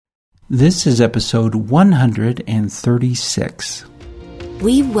This is episode 136.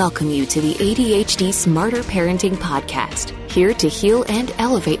 We welcome you to the ADHD Smarter Parenting Podcast. Here to heal and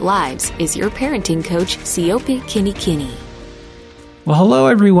elevate lives is your parenting coach, Siope Kinney. Well, hello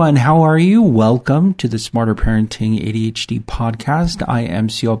everyone. How are you? Welcome to the Smarter Parenting ADHD Podcast. I am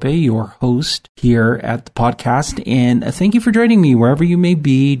Siope, your host here at the podcast, and thank you for joining me wherever you may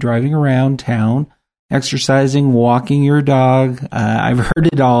be, driving around town, exercising, walking your dog. I've heard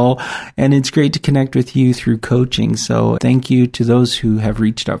it all, and it's great to connect with you through coaching. So thank you to those who have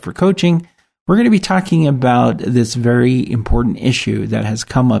reached out for coaching. We're going to be talking about this very important issue that has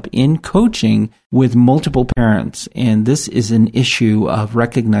come up in coaching with multiple parents, and this is an issue of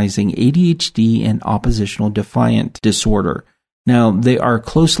recognizing ADHD and oppositional defiant disorder. Now, they are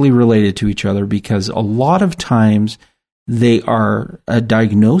closely related to each other because a lot of times they are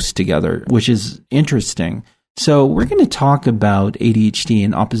diagnosed together, which is interesting. So we're going to talk about ADHD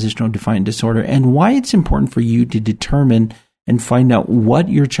and oppositional defiant disorder and why it's important for you to determine and find out what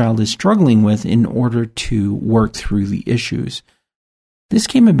your child is struggling with in order to work through the issues. This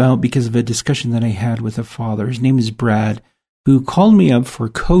came about because of a discussion that I had with a father. His name is Brad, who called me up for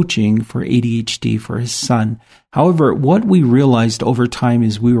coaching for ADHD for his son. However, what we realized over time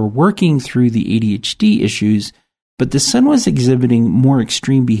is we were working through the ADHD issues, but the son was exhibiting more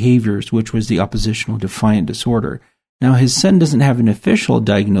extreme behaviors, which was the oppositional defiant disorder. Now, his son doesn't have an official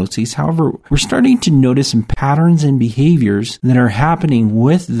diagnosis. However, we're starting to notice some patterns and behaviors that are happening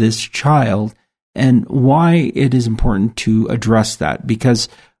with this child and why it is important to address that. Because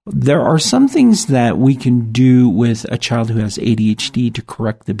there are some things that we can do with a child who has ADHD to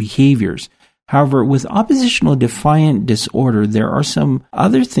correct the behaviors. However, with oppositional defiant disorder, there are some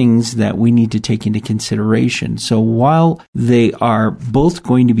other things that we need to take into consideration. So while they are both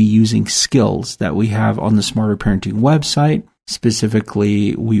going to be using skills that we have on the Smarter Parenting website,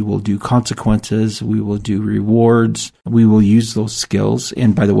 specifically, we will do consequences, we will do rewards, we will use those skills.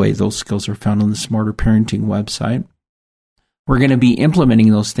 And by the way, those skills are found on the Smarter Parenting website. We're going to be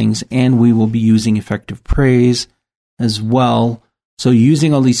implementing those things, and we will be using effective praise as well. So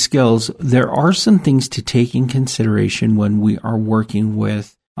using all these skills, there are some things to take in consideration when we are working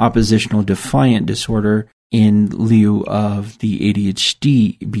with oppositional defiant disorder in lieu of the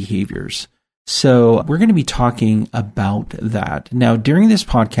ADHD behaviors. So we're going to be talking about that. Now, during this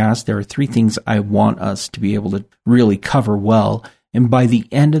podcast, there are three things I want us to be able to really cover well. And by the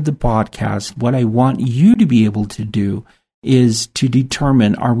end of the podcast, what I want you to be able to do is to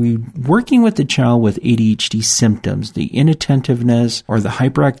determine, are we working with the child with ADHD symptoms, the inattentiveness or the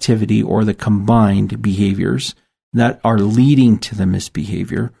hyperactivity or the combined behaviors that are leading to the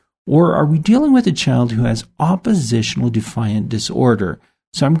misbehavior, or are we dealing with a child who has oppositional defiant disorder?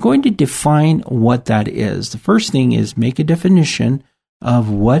 So I'm going to define what that is. The first thing is make a definition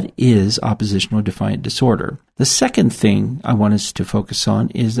of what is oppositional defiant disorder. The second thing I want us to focus on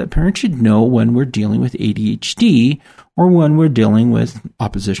is that parents should know when we're dealing with ADHD or when we're dealing with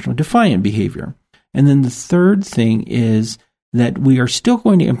oppositional defiant behavior. And then the third thing is that we are still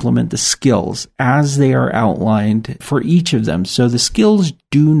going to implement the skills as they are outlined for each of them. So the skills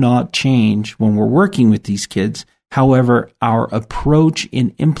do not change when we're working with these kids. However, our approach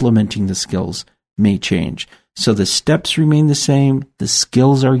in implementing the skills may change. So the steps remain the same, the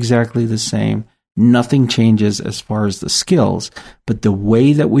skills are exactly the same, nothing changes as far as the skills, but the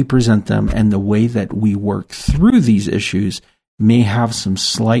way that we present them and the way that we work through these issues may have some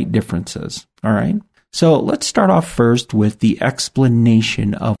slight differences. All right? So let's start off first with the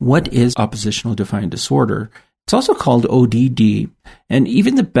explanation of what is oppositional defiant disorder. It's also called ODD, and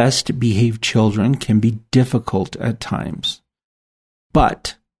even the best behaved children can be difficult at times.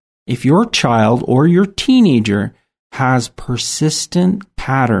 But if your child or your teenager has persistent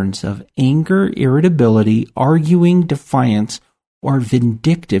patterns of anger, irritability, arguing, defiance, or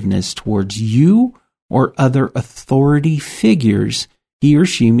vindictiveness towards you or other authority figures, he or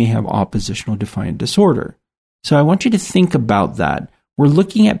she may have oppositional defiant disorder. So I want you to think about that. We're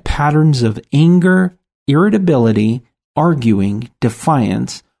looking at patterns of anger, irritability, arguing,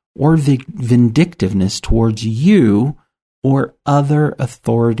 defiance, or vindictiveness towards you or other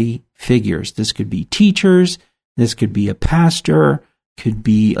authority figures. This could be teachers, this could be a pastor, could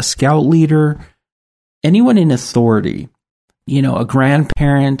be a scout leader, anyone in authority, a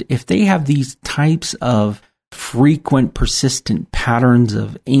grandparent. If they have these types of frequent, persistent patterns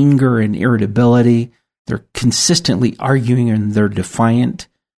of anger and irritability, they're consistently arguing and they're defiant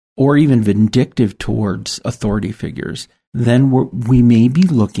or even vindictive towards authority figures, then we may be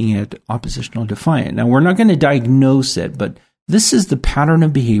looking at oppositional defiant. Now, we're not going to diagnose it, but this is the pattern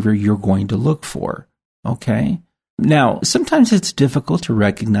of behavior you're going to look for, okay? Now, sometimes it's difficult to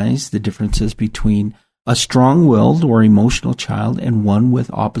recognize the differences between a strong-willed or emotional child and one with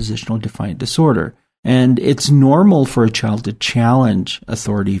oppositional defiant disorder. And it's normal for a child to challenge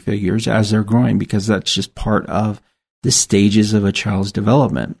authority figures as they're growing because that's just part of the stages of a child's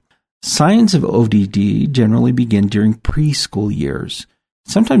development. Signs of ODD generally begin during preschool years.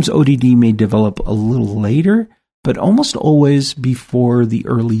 Sometimes ODD may develop a little later, but almost always before the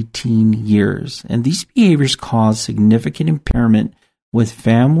early teen years. And these behaviors cause significant impairment with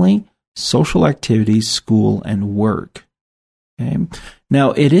family, social activities, school, and work. Okay.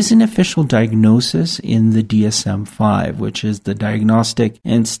 Now, it is an official diagnosis in the DSM-5, which is the Diagnostic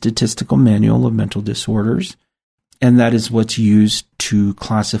and Statistical Manual of Mental Disorders. And that is what's used to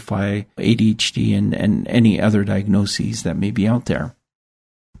classify ADHD and any other diagnoses that may be out there.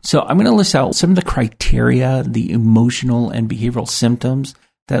 So I'm going to list out some of the criteria, the emotional and behavioral symptoms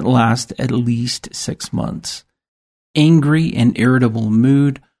that last at least 6 months. Angry and irritable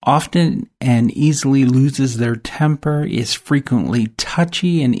mood, often and easily loses their temper, is frequently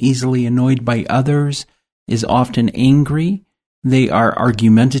touchy and easily annoyed by others, is often angry. They are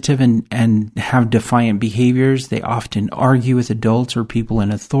argumentative and have defiant behaviors. They often argue with adults or people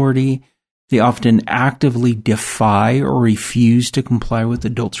in authority. They often actively defy or refuse to comply with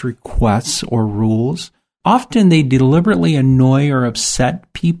adults' requests or rules. Often they deliberately annoy or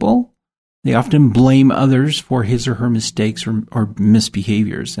upset people. They often blame others for his or her mistakes or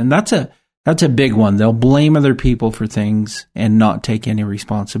misbehaviors. And that's a big one. They'll blame other people for things and not take any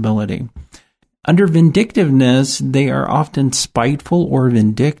responsibility. Under vindictiveness, they are often spiteful or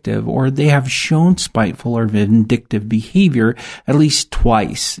vindictive, or they have shown spiteful or vindictive behavior at least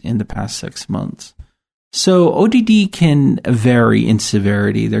twice in the past 6 months. So ODD can vary in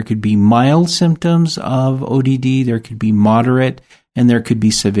severity. There could be mild symptoms of ODD, there could be moderate, and there could be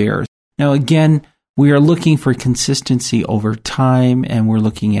severe. Now again, we are looking for consistency over time, and we're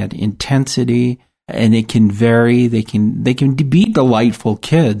looking at intensity, and it can vary. They can be delightful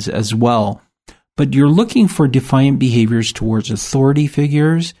kids as well. But you're looking for defiant behaviors towards authority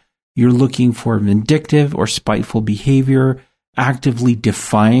figures. You're looking for vindictive or spiteful behavior, actively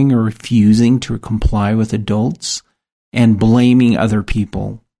defying or refusing to comply with adults, and blaming other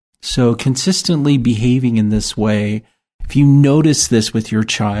people. So consistently behaving in this way, if you notice this with your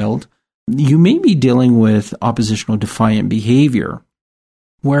child, you may be dealing with oppositional defiant behavior.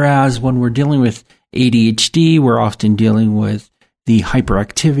 Whereas when we're dealing with ADHD, we're often dealing with the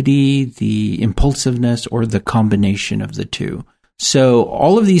hyperactivity, the impulsiveness, or the combination of the two. So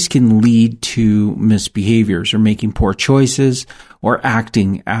all of these can lead to misbehaviors or making poor choices or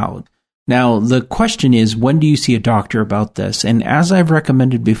acting out. Now, the question is, when do you see a doctor about this? And as I've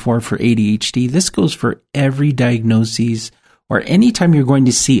recommended before for ADHD, this goes for every diagnosis or anytime you're going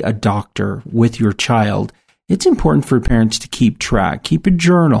to see a doctor with your child. It's important for parents to keep track, keep a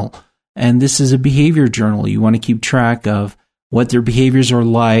journal. And this is a behavior journal. You want to keep track of what their behaviors are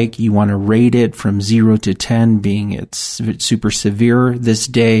like. You want to rate it from 0 to 10, being it's super severe this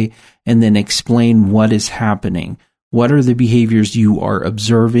day, and then explain what is happening. What are the behaviors you are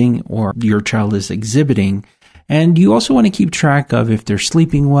observing or your child is exhibiting? And you also want to keep track of if they're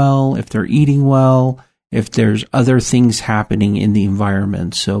sleeping well, if they're eating well, if there's other things happening in the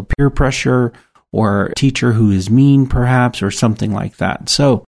environment. So peer pressure or a teacher who is mean perhaps or something like that.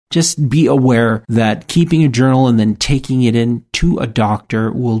 So just be aware that keeping a journal and then taking it in to a doctor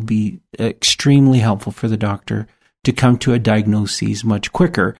will be extremely helpful for the doctor to come to a diagnosis much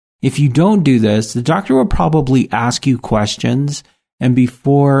quicker. If you don't do this, the doctor will probably ask you questions, and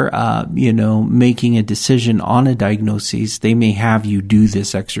before making a decision on a diagnosis, they may have you do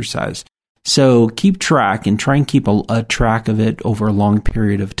this exercise. So keep track and try and keep a track of it over a long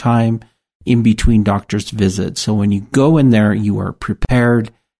period of time in between doctor's visits. So when you go in there, you are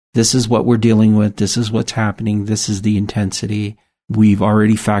prepared. This is what we're dealing with. This is what's happening. This is the intensity. We've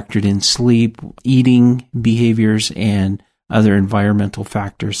already factored in sleep, eating behaviors, and other environmental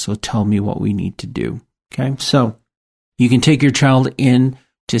factors. So tell me what we need to do. Okay. So you can take your child in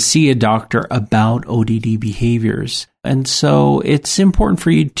to see a doctor about ODD behaviors. And so it's important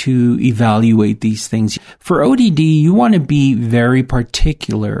for you to evaluate these things. For ODD, you want to be very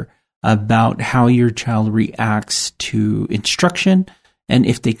particular about how your child reacts to instruction. And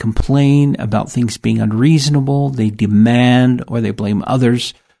if they complain about things being unreasonable, they demand or they blame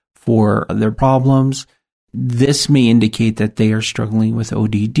others for their problems, this may indicate that they are struggling with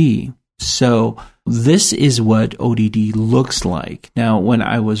ODD. So this is what ODD looks like. Now, when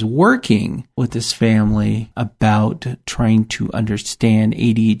I was working with this family about trying to understand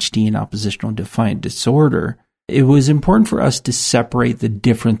ADHD and oppositional defiant disorder, it was important for us to separate the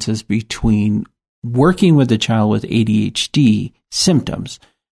differences between working with a child with ADHD symptoms,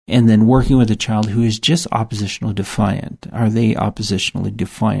 and then working with a child who is just oppositional defiant. Are they oppositionally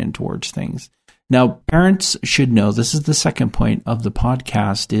defiant towards things? Now, parents should know, this is the second point of the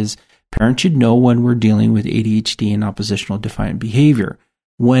podcast, is parents should know when we're dealing with ADHD and oppositional defiant behavior.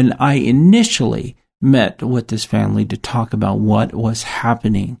 When I initially met with this family to talk about what was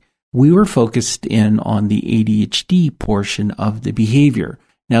happening, we were focused in on the ADHD portion of the behavior.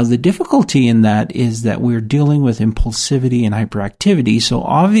 Now, the difficulty in that is that we're dealing with impulsivity and hyperactivity, so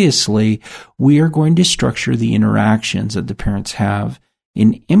obviously we are going to structure the interactions that the parents have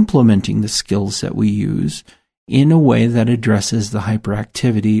in implementing the skills that we use in a way that addresses the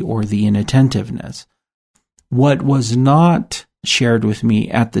hyperactivity or the inattentiveness. What was not shared with me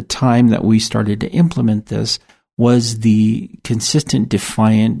at the time that we started to implement this was the consistent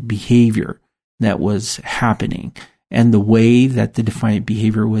defiant behavior that was happening and the way that the defiant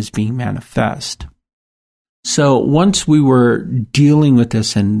behavior was being manifest. So once we were dealing with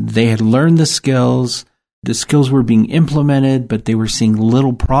this and they had learned the skills were being implemented, but they were seeing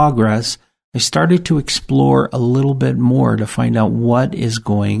little progress, I started to explore a little bit more to find out what is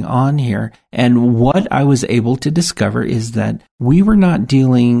going on here. And what I was able to discover is that we were not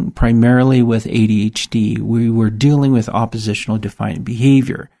dealing primarily with ADHD. We were dealing with oppositional defiant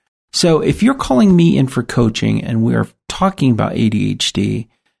behavior. So if you're calling me in for coaching and we're talking about ADHD,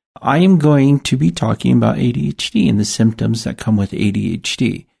 I am going to be talking about ADHD and the symptoms that come with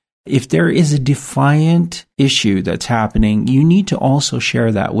ADHD. If there is a defiant issue that's happening, you need to also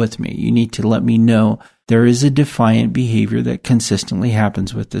share that with me. You need to let me know there is a defiant behavior that consistently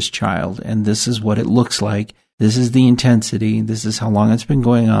happens with this child, and this is what it looks like. This is the intensity. This is how long it's been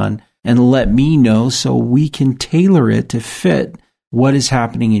going on. And let me know so we can tailor it to fit what is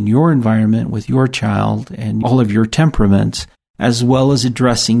happening in your environment with your child and all of your temperaments, as well as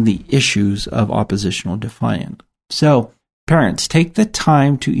addressing the issues of oppositional defiant. So, parents, take the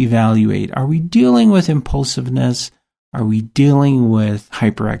time to evaluate. Are we dealing with impulsiveness? Are we dealing with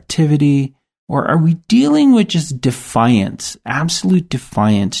hyperactivity? Or are we dealing with just defiance, absolute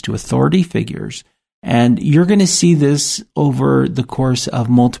defiance to authority figures? And you're going to see this over the course of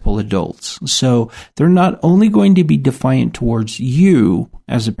multiple adults. So they're not only going to be defiant towards you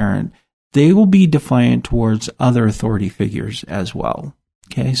as a parent, they will be defiant towards other authority figures as well.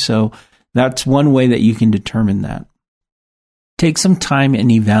 Okay, so that's one way that you can determine that. Take some time and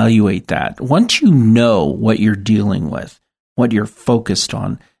evaluate that. Once you know what you're dealing with, what you're focused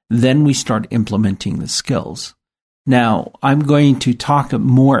on, then we start implementing the skills. Now, I'm going to talk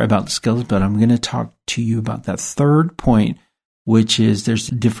more about the skills, but I'm going to talk to you about that third point, which is there's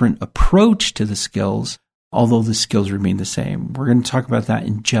a different approach to the skills, although the skills remain the same. We're going to talk about that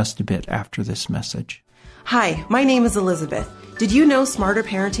in just a bit after this message. Hi, my name is Elizabeth. Did you know Smarter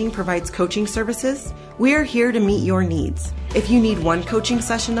Parenting provides coaching services? We are here to meet your needs. If you need 1 coaching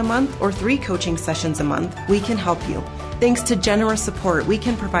session a month or 3 coaching sessions a month, we can help you. Thanks to generous support, we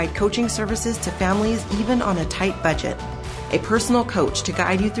can provide coaching services to families even on a tight budget. A personal coach to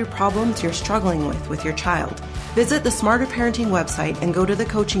guide you through problems you're struggling with your child. Visit the Smarter Parenting website and go to the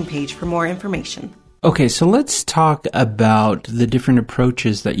coaching page for more information. Okay, so let's talk about the different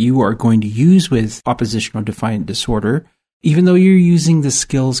approaches that you are going to use with oppositional defiant disorder, even though you're using the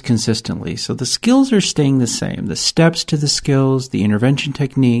skills consistently. So the skills are staying the same. The steps to the skills, the intervention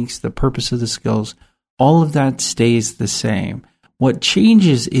techniques, the purpose of the skills, all of that stays the same. What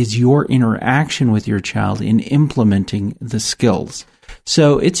changes is your interaction with your child in implementing the skills.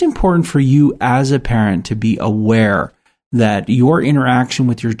 So it's important for you as a parent to be aware that your interaction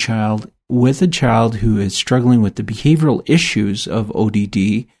with your child, with a child who is struggling with the behavioral issues of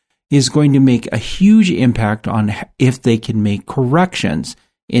ODD, is going to make a huge impact on if they can make corrections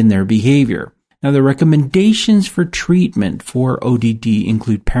in their behavior. Now, the recommendations for treatment for ODD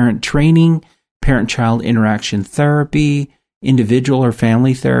include parent training, parent-child interaction therapy, individual or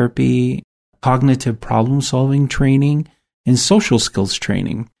family therapy, cognitive problem-solving training, and social skills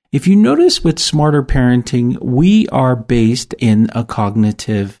training. If you notice with Smarter Parenting, we are based in a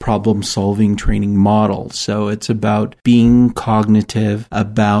cognitive problem-solving training model. So it's about being cognitive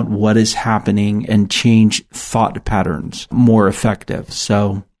about what is happening and change thought patterns more effective.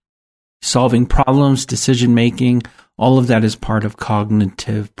 So solving problems, decision-making, all of that is part of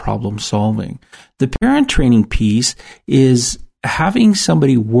cognitive problem-solving. The parent training piece is having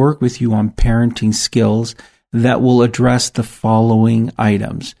somebody work with you on parenting skills that will address the following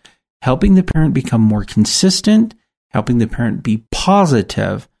items: helping the parent become more consistent, helping the parent be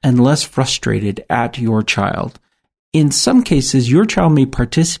positive and less frustrated at your child. In some cases, your child may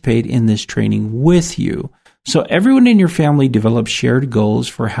participate in this training with you. So everyone in your family develops shared goals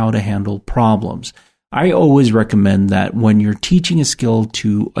for how to handle problems. I always recommend that when you're teaching a skill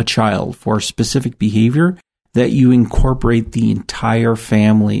to a child for a specific behavior, that you incorporate the entire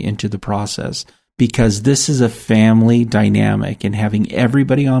family into the process, because this is a family dynamic, and having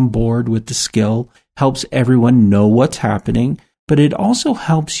everybody on board with the skill helps everyone know what's happening, but it also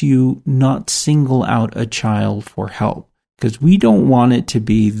helps you not single out a child for help, because we don't want it to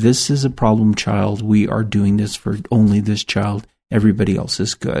be, this is a problem child, we are doing this for only this child, everybody else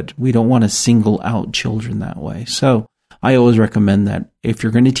is good. We don't want to single out children that way. So I always recommend that if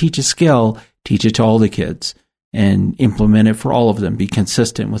you're going to teach a skill, teach it to all the kids and implement it for all of them. Be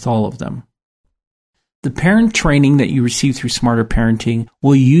consistent with all of them. The parent training that you receive through Smarter Parenting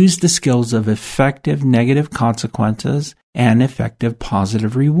will use the skills of effective negative consequences and effective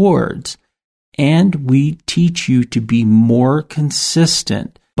positive rewards. And we teach you to be more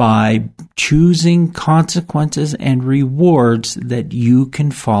consistent by choosing consequences and rewards that you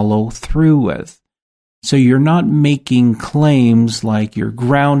can follow through with. So you're not making claims like you're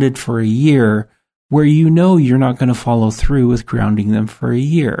grounded for a year where you know you're not going to follow through with grounding them for a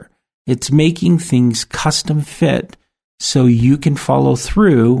year. It's making things custom fit so you can follow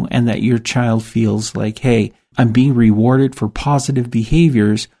through and that your child feels like, hey, I'm being rewarded for positive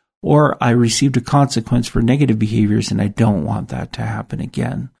behaviors, or I received a consequence for negative behaviors and I don't want that to happen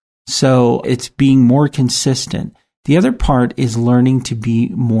again. So it's being more consistent. The other part is learning to be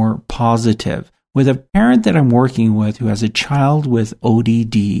more positive. With a parent that I'm working with who has a child with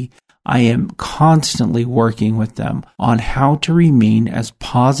ODD, I am constantly working with them on how to remain as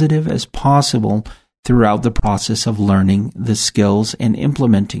positive as possible throughout the process of learning the skills and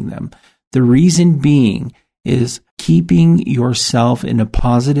implementing them. The reason being is keeping yourself in a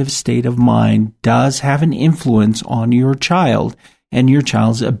positive state of mind does have an influence on your child and your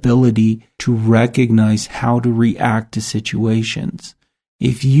child's ability to recognize how to react to situations.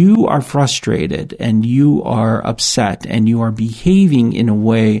 If you are frustrated and you are upset and you are behaving in a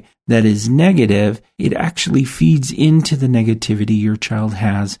way that is negative, it actually feeds into the negativity your child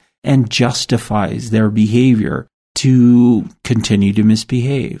has and justifies their behavior to continue to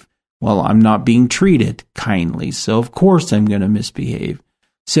misbehave. Well, I'm not being treated kindly, so of course I'm going to misbehave.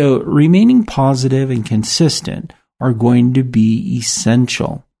 So remaining positive and consistent are going to be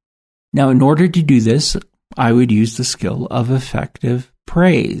essential. Now, in order to do this, I would use the skill of effective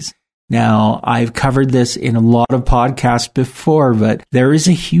praise. Now, I've covered this in a lot of podcasts before, but there is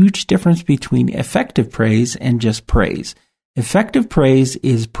a huge difference between effective praise and just praise. Effective praise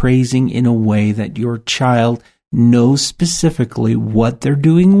is praising in a way that your child knows specifically what they're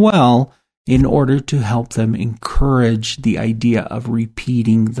doing well in order to help them encourage the idea of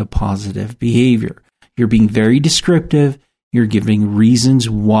repeating the positive behavior. You're being very descriptive. You're giving reasons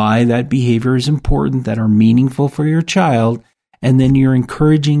why that behavior is important that are meaningful for your child, and then you're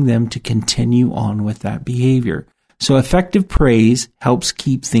encouraging them to continue on with that behavior. So effective praise helps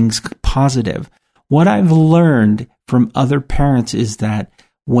keep things positive. What I've learned from other parents is that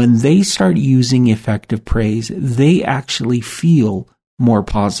when they start using effective praise, they actually feel more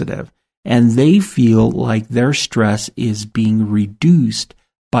positive, and they feel like their stress is being reduced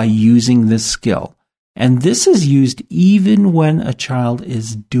by using this skill. And this is used even when a child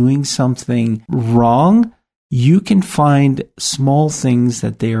is doing something wrong. You can find small things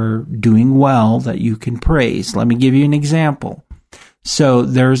that they are doing well that you can praise. Let me give you an example. So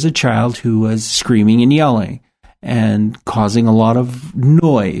there's a child who was screaming and yelling and causing a lot of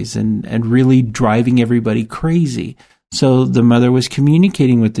noise and really driving everybody crazy. So the mother was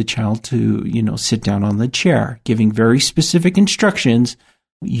communicating with the child to, sit down on the chair, giving very specific instructions.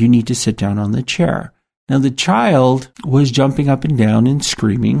 You need to sit down on the chair. Now the child was jumping up and down and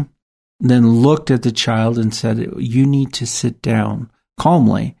screaming, then looked at the child and said, you need to sit down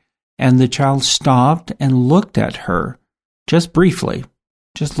calmly. And the child stopped and looked at her, just briefly,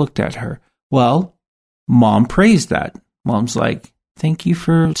 just looked at her. Well, mom praised that. Mom's like, thank you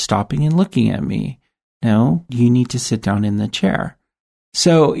for stopping and looking at me. No, you need to sit down in the chair.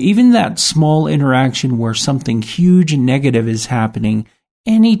 So even that small interaction where something huge and negative is happening,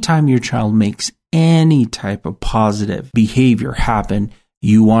 anytime your child makes any type of positive behavior happen,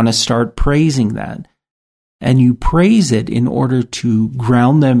 you want to start praising that. And you praise it in order to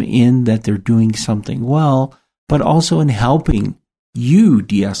ground them in that they're doing something well, but also in helping you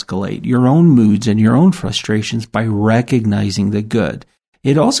de-escalate your own moods and your own frustrations by recognizing the good.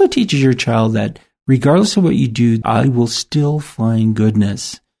 It also teaches your child that regardless of what you do, I will still find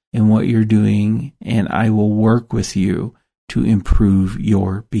goodness in what you're doing, and I will work with you to improve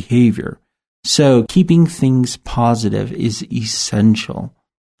your behavior. So keeping things positive is essential.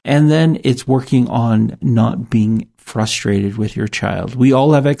 And then it's working on not being frustrated with your child. We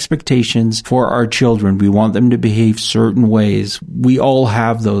all have expectations for our children. We want them to behave certain ways. We all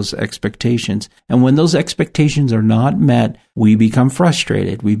have those expectations. And when those expectations are not met, we become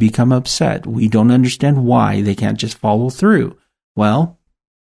frustrated. We become upset. We don't understand why they can't just follow through. Well,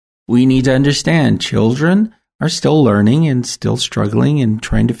 we need to understand children are still learning and still struggling and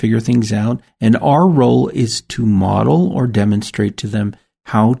trying to figure things out. And our role is to model or demonstrate to them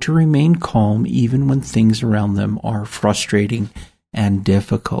how to remain calm even when things around them are frustrating and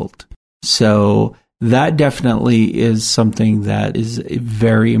difficult. So that definitely is something that is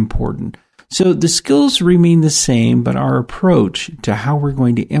very important. So the skills remain the same, but our approach to how we're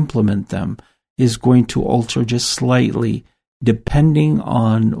going to implement them is going to alter just slightly depending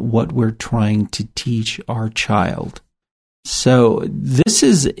on what we're trying to teach our child. So this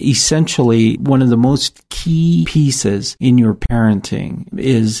is essentially one of the most key pieces in your parenting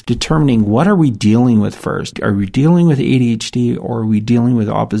is determining what are we dealing with first. Are we dealing with ADHD or are we dealing with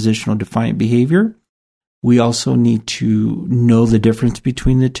oppositional defiant behavior? We also need to know the difference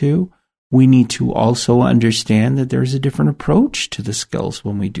between the two. We need to also understand that there's a different approach to the skills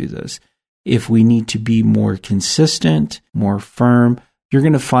when we do this. If we need to be more consistent, more firm, you're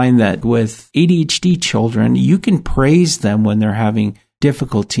going to find that with ADHD children, you can praise them when they're having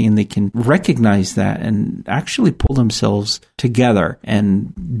difficulty and they can recognize that and actually pull themselves together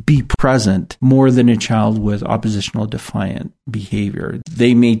and be present more than a child with oppositional defiant behavior.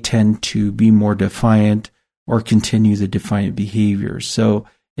 They may tend to be more defiant or continue the defiant behavior. So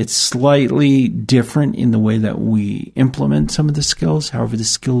it's slightly different in the way that we implement some of the skills. However, the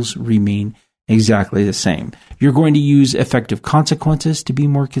skills remain exactly the same. You're going to use effective consequences to be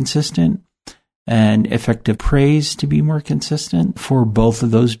more consistent and effective praise to be more consistent for both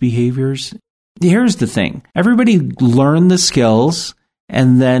of those behaviors. Here's the thing. Everybody learn the skills,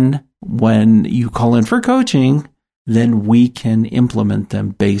 and then when you call in for coaching, then we can implement them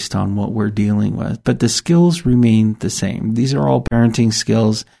based on what we're dealing with. But the skills remain the same. These are all parenting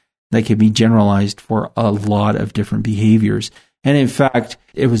skills that can be generalized for a lot of different behaviors. And in fact,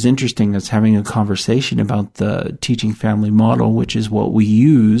 it was interesting. I was having a conversation about the teaching family model, which is what we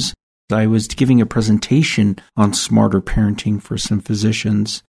use. I was giving a presentation on smarter parenting for some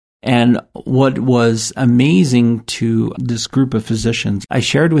physicians. And what was amazing to this group of physicians, I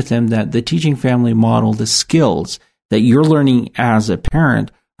shared with them that the teaching family model, the skills that you're learning as a parent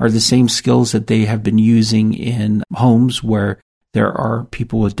are the same skills that they have been using in homes where there are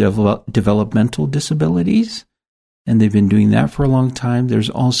people with developmental disabilities. And they've been doing that for a long time. There's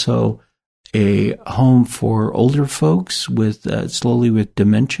also a home for older folks with slowly with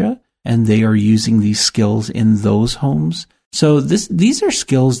dementia, and they are using these skills in those homes. So these are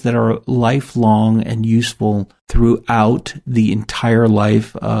skills that are lifelong and useful throughout the entire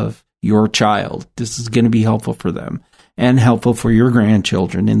life of your child. This is going to be helpful for them and helpful for your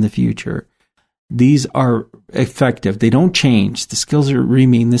grandchildren in the future. These are effective. They don't change. The skills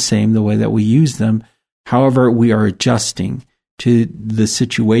remain the same the way that we use them. However, we are adjusting to the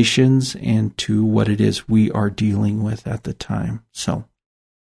situations and to what it is we are dealing with at the time. So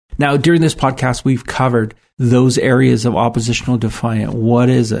now during this podcast, we've covered those areas of oppositional defiant. What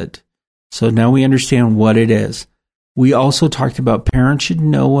is it? So now we understand what it is. We also talked about parents should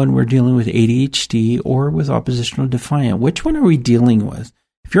know when we're dealing with ADHD or with oppositional defiant. Which one are we dealing with?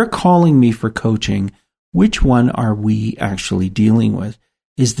 If you're calling me for coaching, which one are we actually dealing with?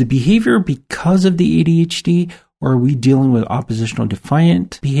 Is the behavior because of the ADHD, or are we dealing with oppositional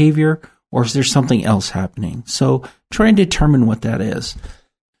defiant behavior, or is there something else happening? So try and determine what that is.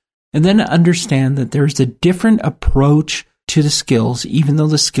 And then understand that there's a different approach to the skills, even though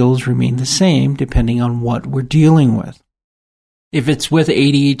the skills remain the same, depending on what we're dealing with. If it's with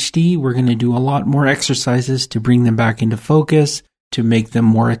ADHD, we're going to do a lot more exercises to bring them back into focus, to make them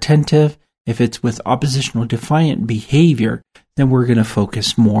more attentive. If it's with oppositional defiant behavior, then we're going to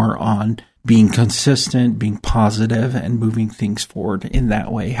focus more on being consistent, being positive, and moving things forward in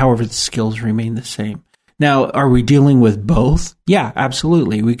that way. However, the skills remain the same. Now, are we dealing with both? Yeah,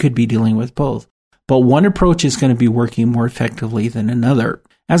 absolutely. We could be dealing with both. But one approach is going to be working more effectively than another.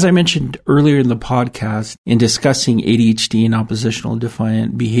 As I mentioned earlier in the podcast, in discussing ADHD and oppositional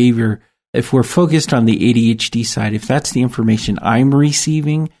defiant behavior, if we're focused on the ADHD side, if that's the information I'm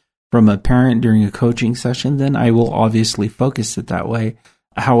receiving from a parent during a coaching session, then I will obviously focus it that way.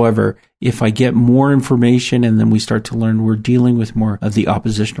 However, if I get more information and then we start to learn we're dealing with more of the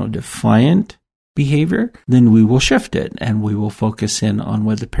oppositional defiant behavior, then we will shift it and we will focus in on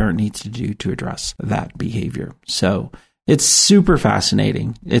what the parent needs to do to address that behavior. So it's super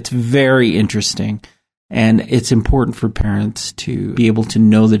fascinating. It's very interesting. And it's important for parents to be able to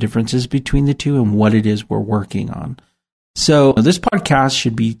know the differences between the two and what it is we're working on. So this podcast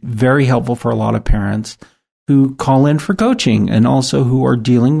should be very helpful for a lot of parents who call in for coaching and also who are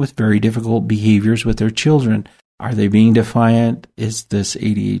dealing with very difficult behaviors with their children. Are they being defiant? Is this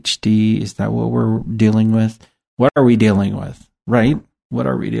ADHD? Is that what we're dealing with? What are we dealing with, right? What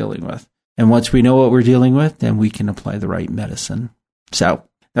are we dealing with? And once we know what we're dealing with, then we can apply the right medicine. So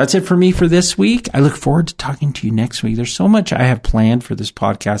that's it for me for this week. I look forward to talking to you next week. There's so much I have planned for this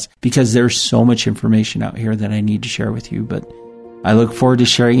podcast because there's so much information out here that I need to share with you, but I look forward to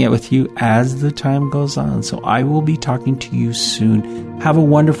sharing it with you as the time goes on. So I will be talking to you soon. Have a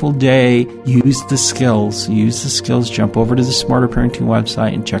wonderful day. Use the skills. Jump over to the Smarter Parenting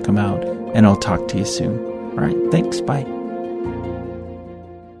website and check them out. And I'll talk to you soon. All right. Thanks. Bye.